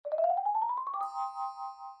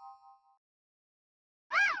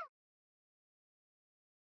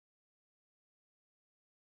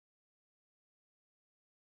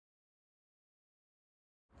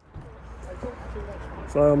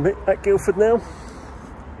So I'm at Guildford now.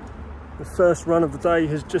 The first run of the day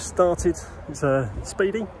has just started. It's a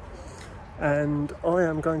speedy, and I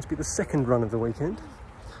am going to be the second run of the weekend.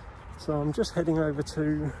 So I'm just heading over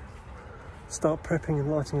to start prepping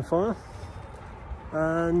and lighting a fire,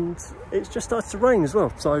 and it's just started to rain as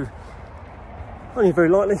well, so only very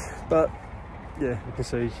lightly, but yeah, you can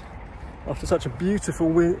see after such a beautiful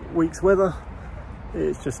week's weather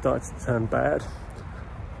it's just started to turn bad.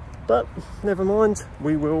 But never mind,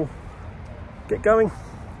 we will get going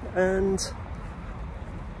and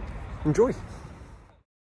enjoy.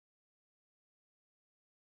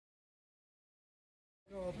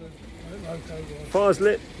 Fire's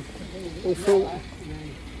lit, all full,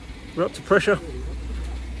 we're up to pressure.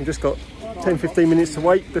 We've just got 10-15 minutes to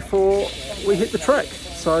wait before we hit the track,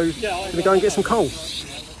 so we're going to go and get some coal.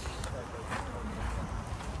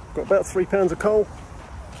 Got about 3 pounds of coal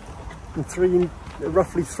and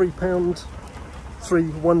roughly 3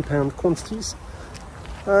 1 pound quantities.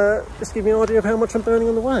 Just give me an idea of how much I'm burning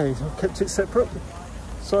on the way. I've kept it separate,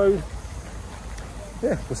 so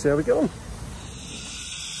yeah, we'll see how we get on.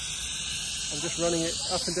 I'm just running it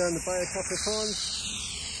up and down the bay a couple of times,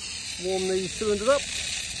 warm the cylinders up,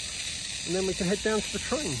 and then we can head down to the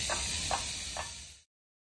train.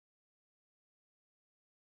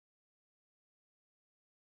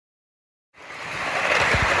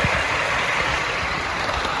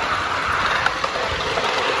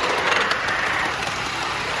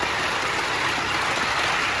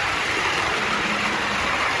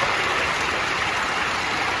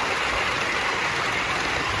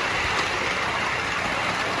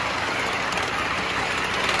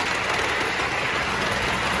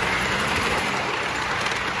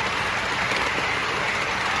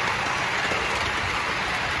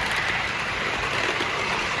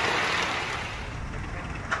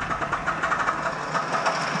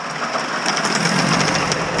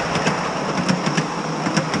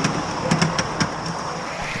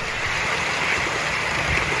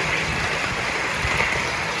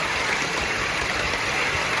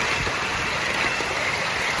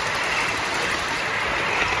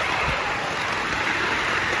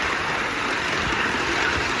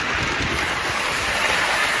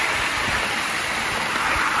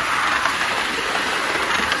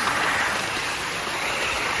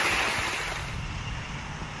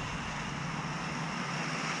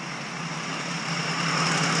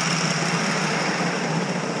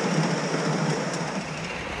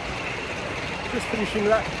 Just finishing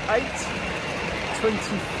lap 8,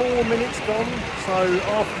 24 minutes gone, so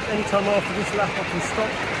any time after this lap I can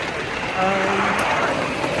stop.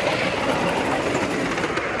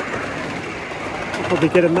 I'll probably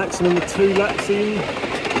get a maximum of 2 laps in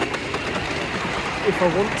if I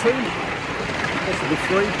want to, possibly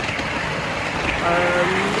 3.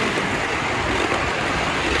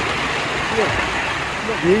 Yeah,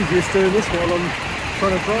 not the easiest doing this while I'm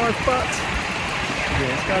trying to drive, but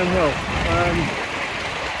yeah, it's going well.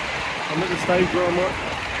 I'm at the stage where I might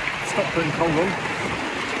stop putting coal on.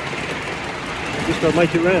 I've just got to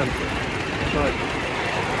make it round. So,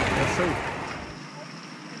 let's see.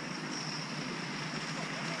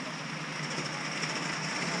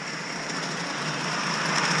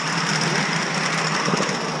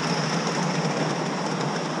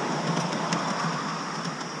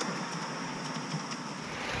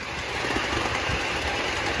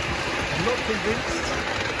 I'm not convinced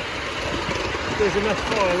there's enough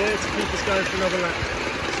fire there to keep us going for another lap,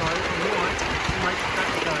 so I might make that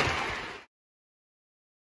today.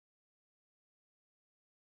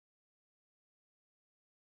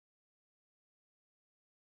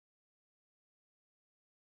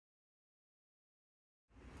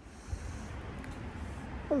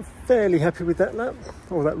 I'm fairly happy with that lap,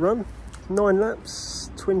 or that run. 9 laps,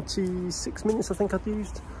 26 minutes I think I've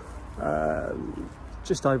used.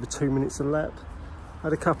 Just over 2 minutes a lap.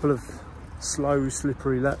 Had a couple of slow,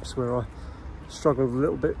 slippery laps where I struggled a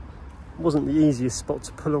little bit. It wasn't the easiest spot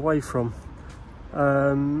to pull away from.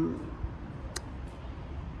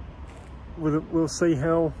 We'll see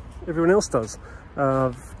how everyone else does.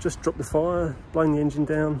 I've just dropped the fire, blown the engine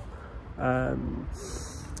down,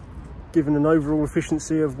 given an overall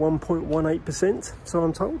efficiency of 1.18%, so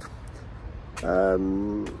I'm told.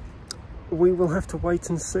 We will have to wait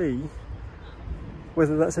and see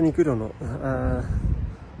whether that's any good or not.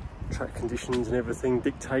 Track conditions and everything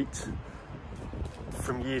dictate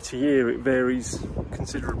from year to year, it varies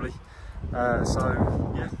considerably.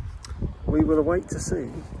 So yeah, we will await to see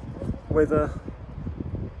whether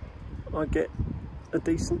I get a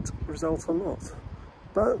decent result or not.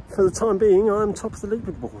 But for the time being, I'm top of the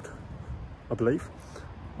leaderboard, I believe.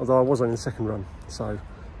 Although I was only the second run, so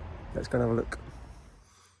let's go and have a look.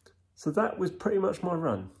 So that was pretty much my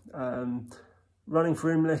run. Running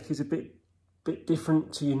for IMLEC is a bit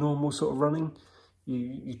different to your normal sort of running.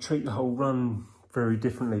 You treat the whole run very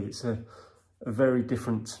differently. It's a very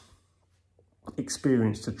different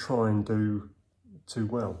experience to try and do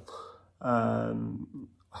well. I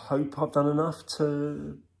hope I've done enough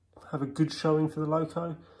to have a good showing for the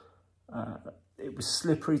loco. It was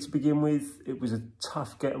slippery to begin with. It was a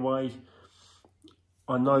tough getaway.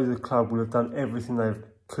 I know the club will have done everything they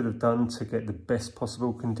could have done to get the best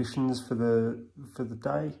possible conditions for the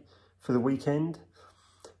day, for the weekend.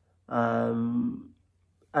 And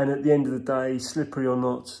at the end of the day, slippery or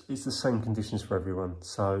not, it's the same conditions for everyone.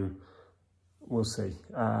 So we'll see.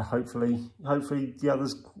 Hopefully the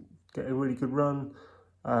others get a really good run.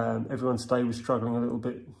 Everyone today was struggling a little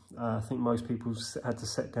bit. I think most people had to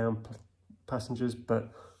set down passengers,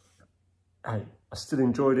 but hey, I still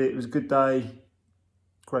enjoyed it. It was a good day,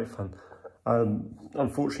 great fun.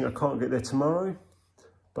 Unfortunately, I can't get there tomorrow,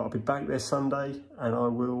 but I'll be back there Sunday, and I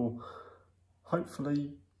will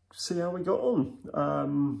hopefully see how we got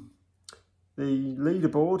on. The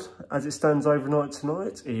leaderboard, as it stands overnight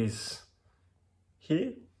tonight, is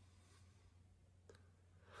here.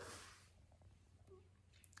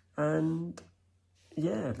 And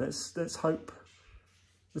yeah, let's hope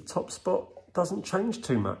the top spot doesn't change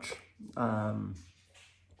too much.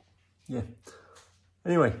 Yeah.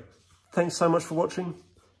 Anyway, thanks so much for watching.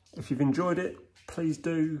 If you've enjoyed it, please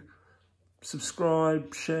do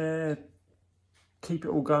subscribe, share, keep it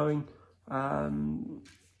all going.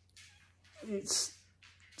 It's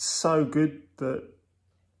so good that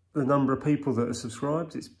the number of people that are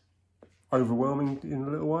subscribed, it's overwhelming in a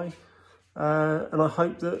little way. And I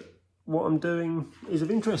hope that what I'm doing is of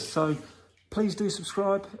interest. So please do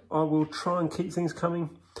subscribe. I will try and keep things coming.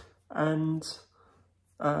 And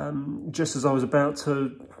just as I was about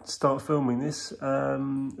to start filming this,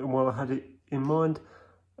 and while I had it in mind,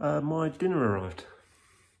 my dinner arrived.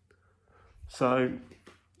 So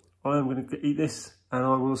I am going to eat this, and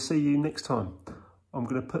I will see you next time. I'm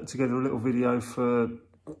going to put together a little video for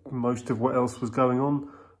most of what else was going on,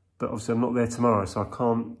 but obviously I'm not there tomorrow, so I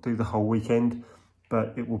can't do the whole weekend,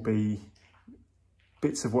 but it will be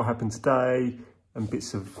bits of what happened today and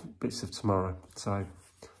bits of tomorrow. So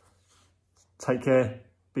take care,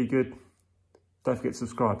 be good, don't forget to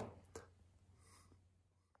subscribe.